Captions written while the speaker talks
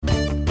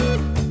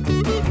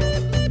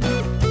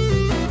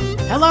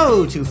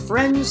Hello to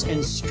friends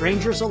and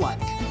strangers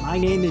alike. My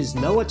name is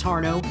Noah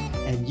Tarno,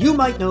 and you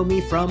might know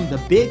me from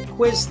The Big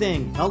Quiz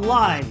Thing, a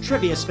live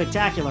trivia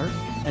spectacular,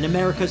 and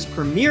America's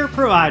premier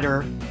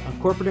provider of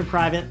corporate and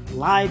private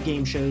live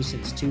game shows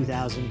since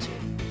 2002.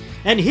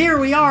 And here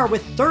we are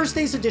with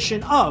Thursday's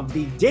edition of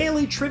the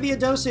Daily Trivia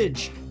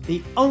Dosage,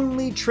 the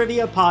only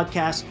trivia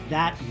podcast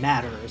that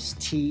matters,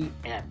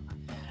 TM.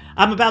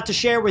 I'm about to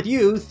share with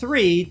you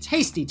 3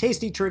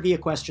 tasty trivia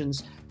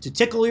questions to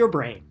tickle your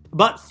brain.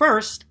 But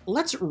first,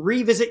 let's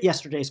revisit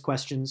yesterday's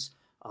questions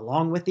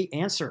along with the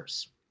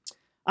answers.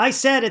 I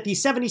said at the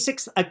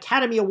 76th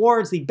Academy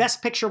Awards, the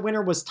Best Picture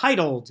winner was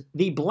titled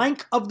The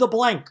Blank of the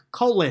Blank,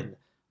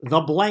 The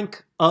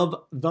Blank of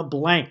the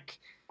Blank.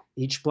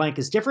 Each blank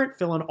is different.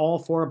 Fill in all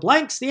 4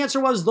 blanks. The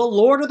answer was The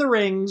Lord of the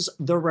Rings,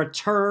 The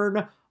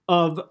Return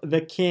of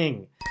the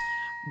King.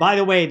 By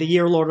the way, the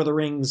year Lord of the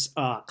Rings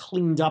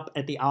cleaned up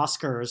at the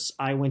Oscars,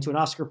 I went to an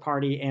Oscar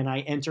party and I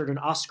entered an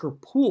Oscar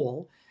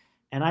pool,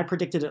 and I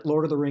predicted that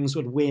Lord of the Rings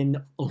would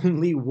win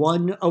only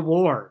 1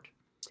 award.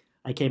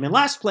 I came in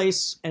last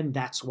place, and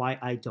that's why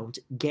I don't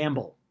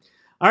gamble.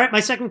 All right, my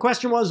second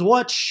question was,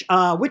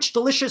 which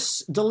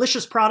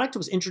delicious product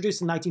was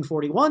introduced in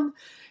 1941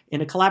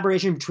 in a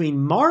collaboration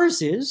between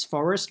Mars's,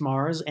 Forrest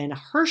Mars, and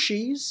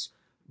Hershey's,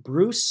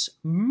 Bruce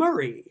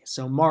Murray?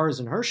 So Mars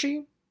and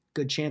Hershey,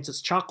 good chance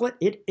it's chocolate.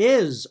 It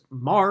is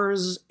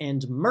Mars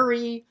and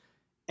Murray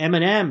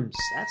M&Ms.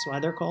 That's why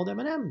they're called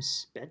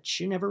M&Ms. Bet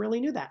you never really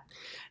knew that.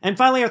 And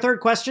finally, our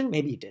third question,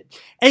 maybe you did.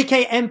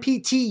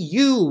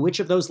 AKMPTU, which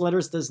of those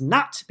letters does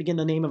not begin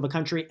the name of a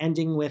country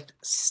ending with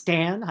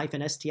Stan,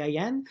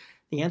 -STIN?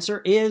 The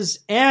answer is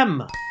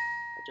M. I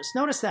just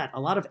noticed that. A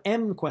lot of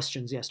M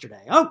questions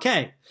yesterday.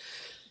 Okay.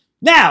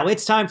 Now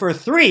it's time for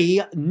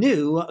 3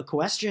 new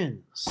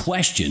questions.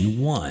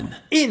 Question 1.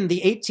 In the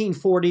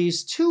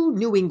 1840s, 2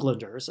 New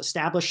Englanders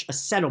established a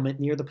settlement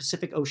near the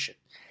Pacific Ocean,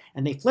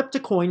 and they flipped a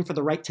coin for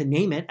the right to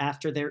name it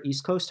after their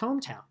East Coast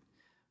hometown.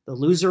 The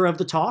loser of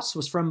the toss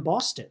was from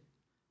Boston.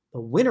 The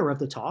winner of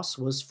the toss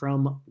was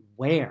from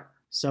where?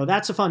 So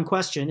that's a fun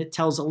question. It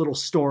tells a little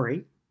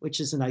story, which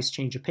is a nice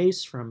change of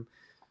pace from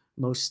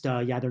most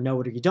you either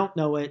know it or you don't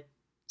know it,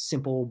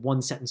 simple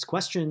one-sentence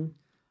question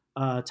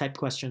type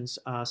questions.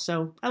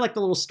 So I like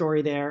the little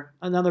story there.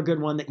 Another good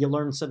one that you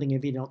learn something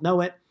if you don't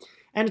know it.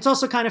 And it's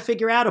also kind of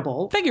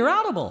figure-outable.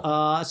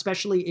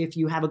 Especially if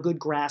you have a good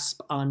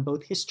grasp on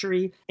both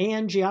history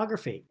and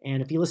geography.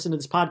 And if you listen to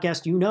this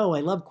podcast, you know I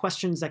love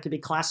questions that could be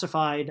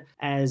classified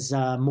as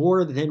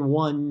more than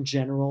one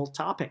general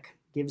topic.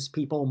 Gives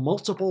people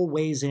multiple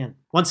ways in.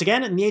 Once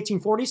again, in the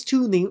 1840s,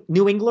 2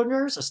 New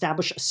Englanders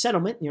established a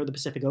settlement near the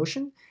Pacific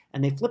Ocean,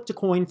 and they flipped a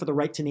coin for the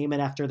right to name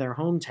it after their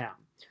hometown.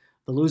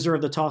 The loser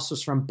of the toss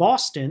was from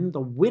Boston.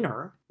 The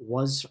winner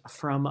was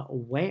from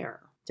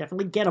where?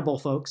 Definitely gettable,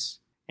 folks.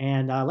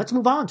 And let's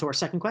move on to our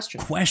second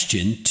question.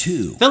 Question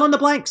 2. Fill in the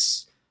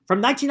blanks. From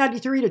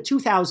 1993 to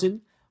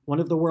 2000, one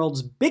of the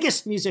world's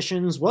biggest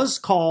musicians was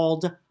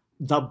called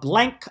the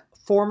blank,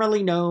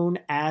 formerly known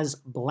as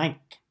blank.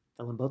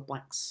 Fill in both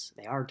blanks.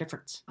 They are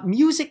different.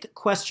 Music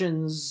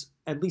questions,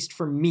 at least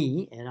for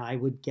me, and I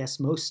would guess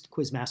most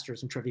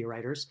quizmasters and trivia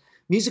writers,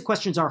 music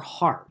questions are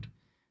hard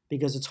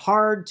because it's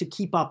hard to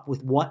keep up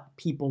with what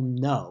people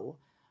know,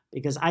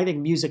 because I think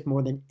music,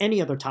 more than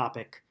any other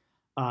topic,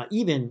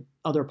 even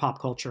other pop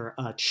culture,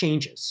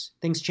 changes.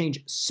 Things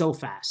change so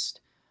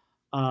fast.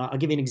 I'll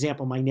give you an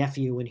example. My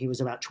nephew, when he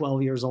was about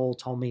 12 years old,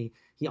 told me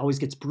he always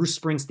gets Bruce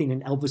Springsteen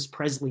and Elvis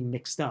Presley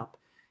mixed up.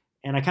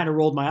 And I kind of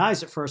rolled my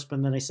eyes at first,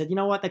 but then I said, you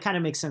know what? That kind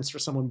of makes sense for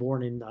someone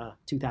born in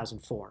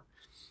 2004.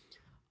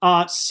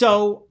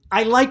 So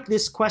I like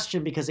this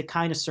question because it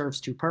kind of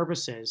serves 2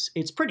 purposes.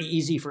 It's pretty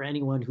easy for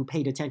anyone who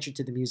paid attention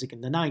to the music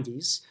in the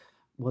 90s,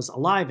 was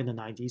alive in the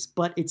 90s,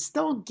 but it's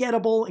still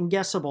gettable and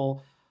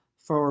guessable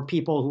for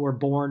people who were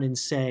born in,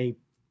 say,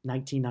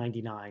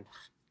 1999.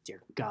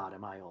 Dear God,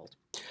 am I old.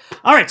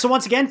 All right, so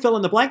once again, fill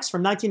in the blanks.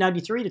 From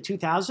 1993 to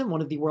 2000,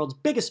 one of the world's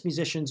biggest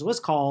musicians was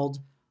called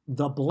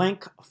the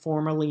blank,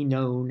 formerly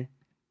known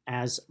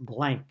as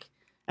blank.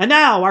 And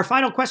now, our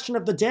final question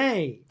of the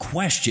day.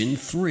 Question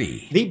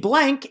 3. The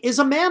blank is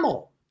a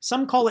mammal.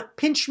 Some call it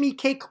pinch me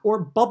cake or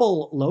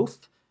bubble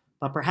loaf,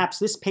 but perhaps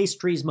this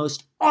pastry's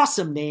most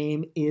awesome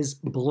name is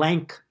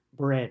blank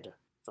bread.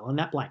 Fill in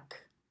that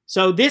blank.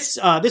 So this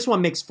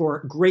one makes for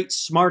great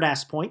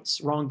smartass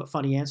points, wrong but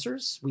funny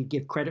answers. We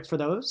give credit for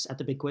those at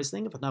the Big Quiz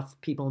Thing if enough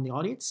people in the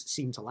audience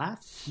seem to laugh.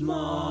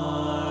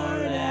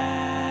 Smartass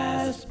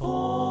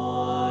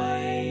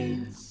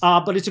points.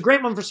 But it's a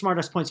great one for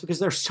smartass points because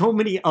there are so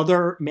many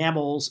other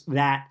mammals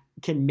that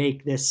can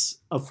make this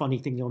a funny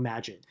thing to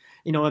imagine.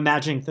 You know,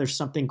 imagine if there's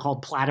something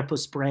called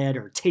platypus bread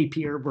or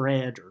tapir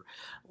bread or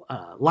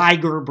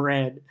liger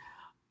bread.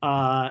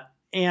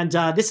 And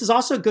this is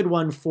also a good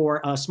one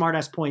for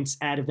smartass points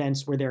at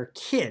events where there are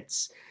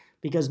kids,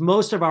 because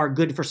most of our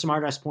good for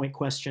smartass point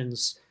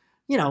questions,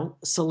 you know,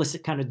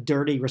 solicit kind of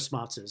dirty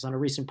responses. On a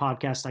recent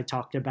podcast, I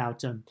talked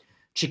about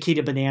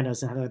Chiquita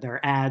bananas and how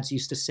their ads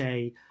used to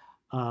say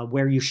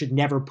where you should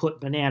never put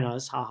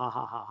bananas, ha ha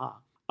ha ha ha.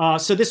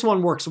 So this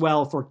one works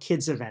well for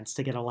kids events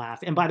to get a laugh.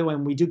 And by the way,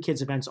 when we do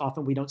kids events,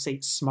 often we don't say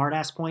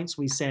smartass points.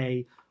 We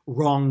say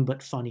wrong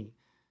but funny.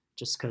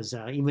 Just because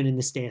even in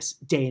this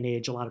day and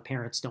age, a lot of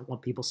parents don't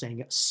want people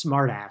saying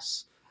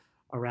smartass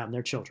around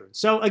their children.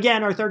 So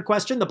again, our third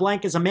question, the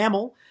blank is a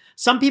mammal.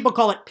 Some people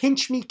call it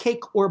pinch me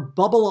cake or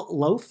bubble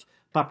loaf,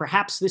 but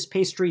perhaps this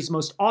pastry's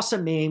most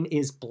awesome name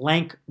is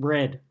blank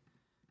bread.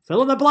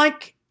 Fill in the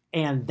blank,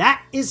 and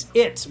that is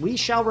it. We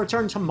shall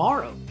return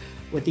tomorrow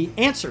with the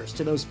answers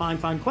to those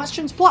fine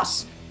questions,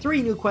 plus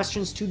 3 new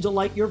questions to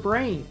delight your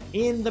brain.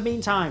 In the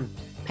meantime,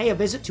 pay a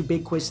visit to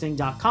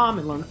bigquizthing.com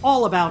and learn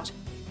all about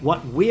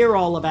what we're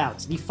all about,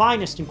 the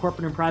finest in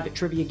corporate and private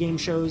trivia game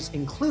shows,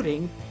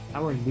 including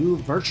our new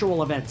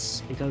virtual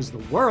events, because the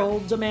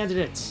world demanded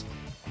it.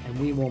 And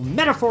we will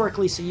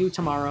metaphorically see you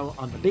tomorrow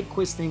on the Big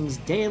Quiz Thing's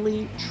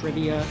Daily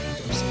Trivia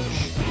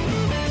Dosage.